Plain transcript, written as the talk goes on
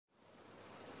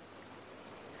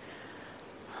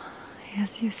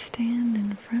As you stand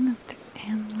in front of the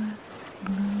endless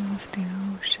blue of the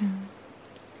ocean,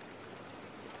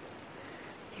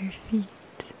 your feet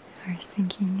are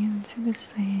sinking into the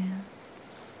sand.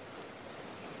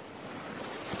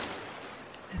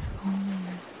 The foam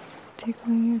is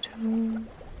tickling your toes.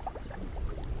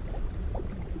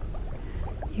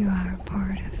 You are a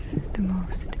part of the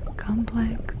most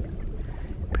complex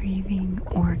breathing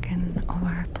organ of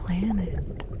our planet,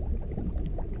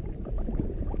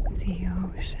 the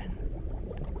ocean.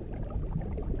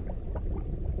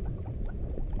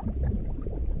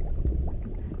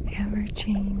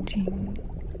 Ever-changing,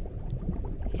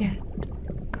 yet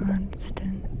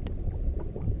constant.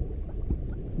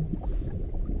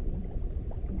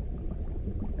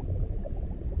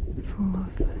 Full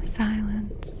of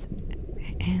silence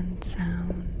and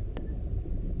sound.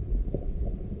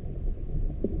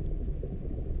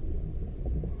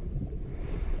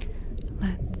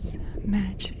 Let's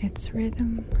match its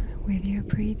rhythm with your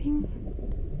breathing.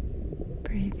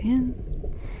 Breathe in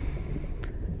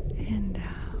and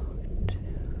out.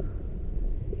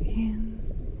 In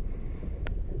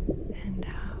and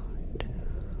out.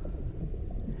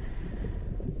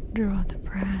 Draw the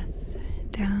breath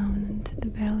down into the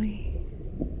belly.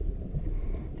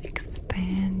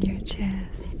 Expand your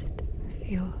chest.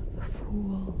 Feel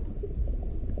full.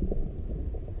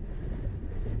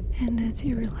 And as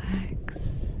you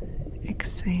relax,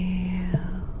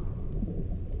 exhale.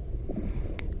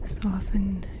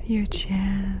 Soften your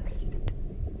chest,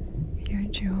 your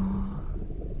jaw.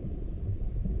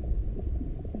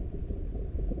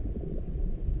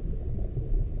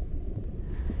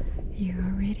 You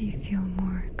already feel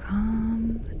more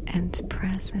calm and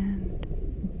present.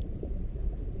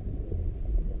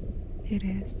 It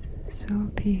is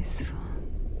so peaceful.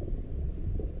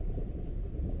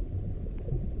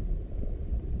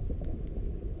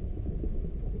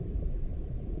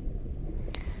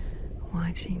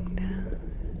 Watching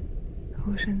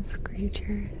the ocean's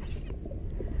creatures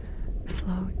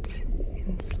float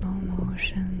in slow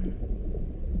motion.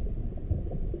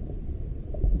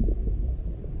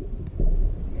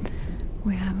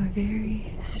 We have a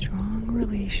very strong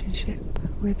relationship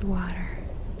with water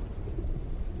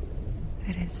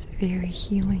that is very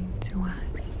healing to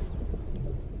us.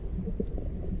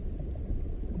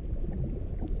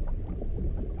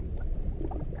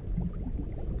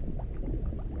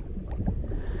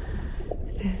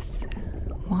 This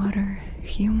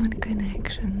water-human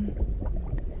connection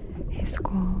is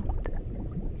called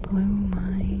Blue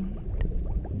Mind,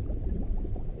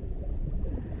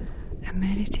 a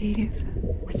meditative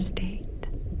state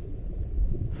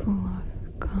full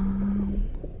of calm,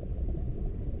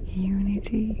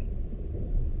 unity,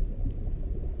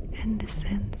 and a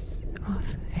sense of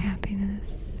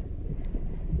happiness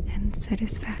and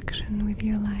satisfaction with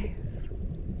your life.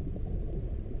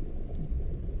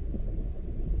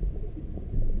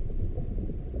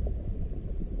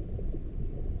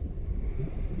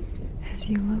 As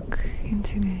you look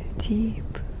into the deep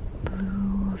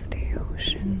blue of the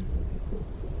ocean,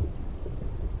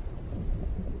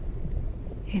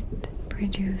 it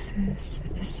produces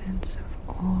a sense of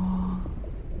awe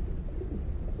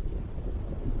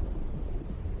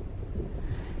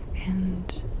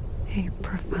and a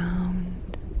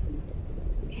profound,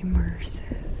 immersive,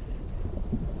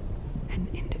 and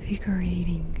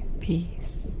invigorating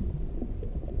peace.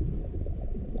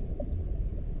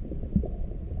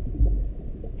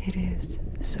 It is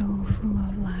so full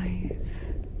of life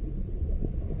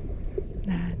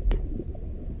that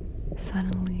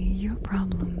suddenly your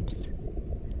problems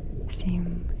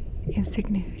seem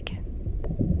insignificant,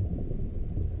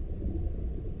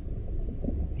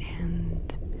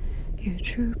 and your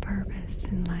true purpose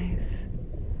in life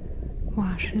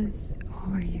washes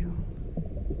over you.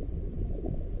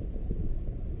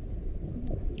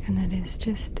 And that is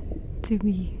just to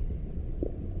be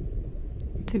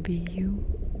you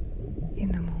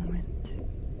in the moment,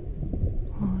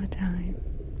 all the time.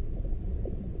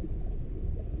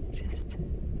 Just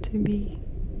to be.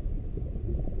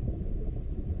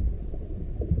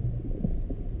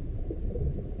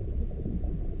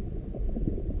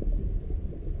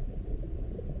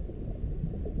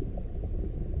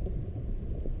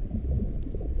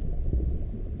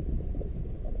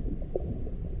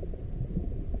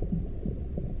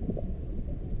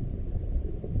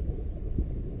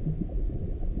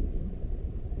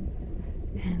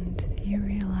 And you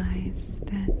realize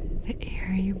that the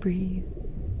air you breathe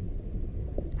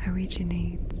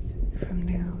originates from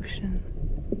the ocean,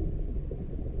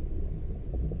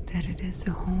 that it is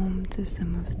a home to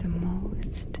some of the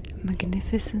most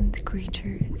magnificent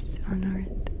creatures on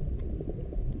earth.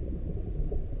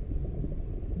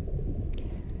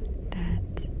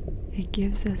 It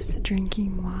gives us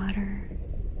drinking water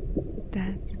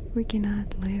that we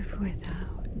cannot live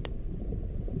without.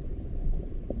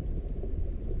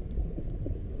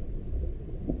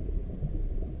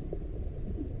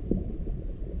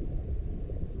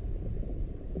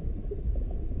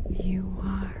 You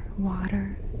are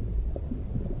water,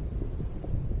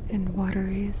 and water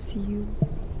is you.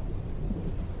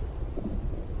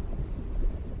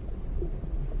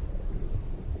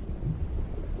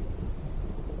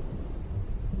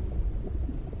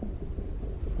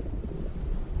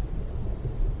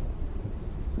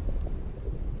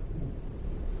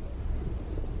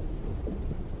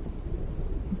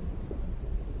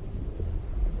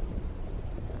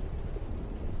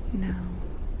 Now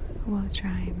we'll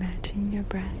try matching your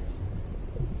breath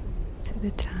to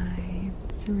the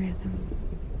tide's rhythm,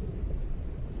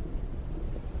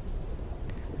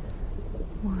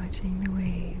 watching the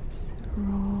waves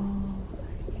roll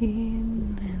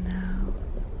in and out.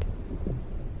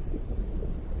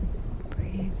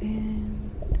 Breathe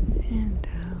in and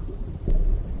out.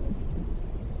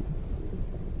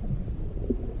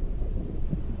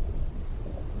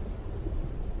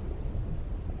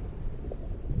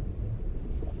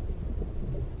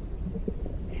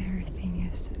 Everything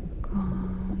is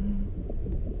calm,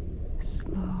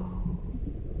 slow,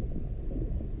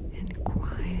 and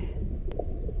quiet.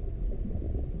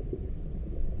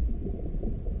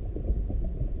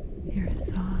 Your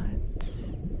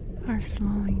thoughts are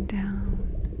slowing down.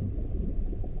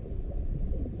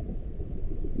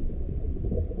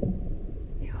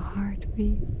 Your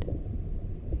heartbeat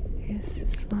is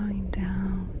slowing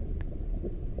down.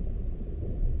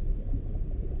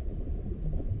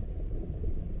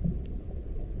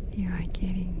 You are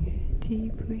getting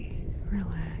deeply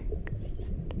relaxed.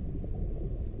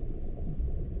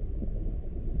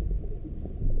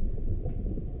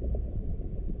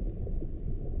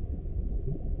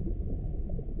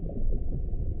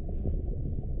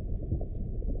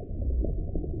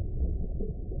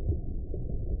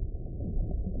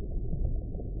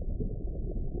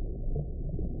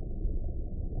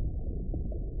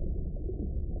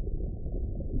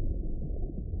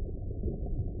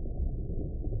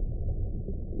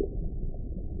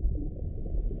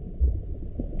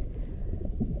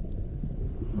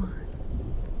 One,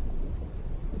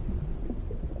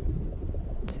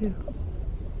 two,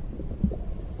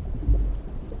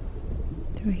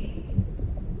 three,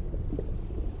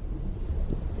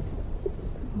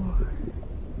 4,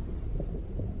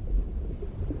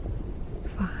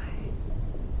 5,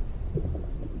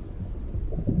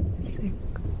 6,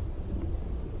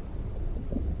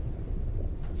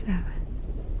 7,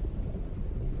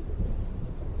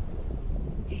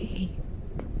 8,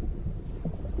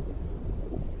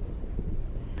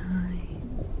 9,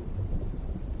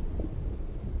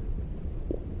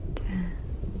 10,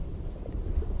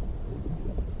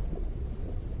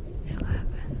 11,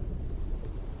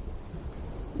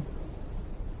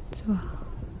 12,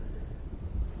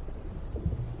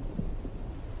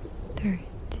 13,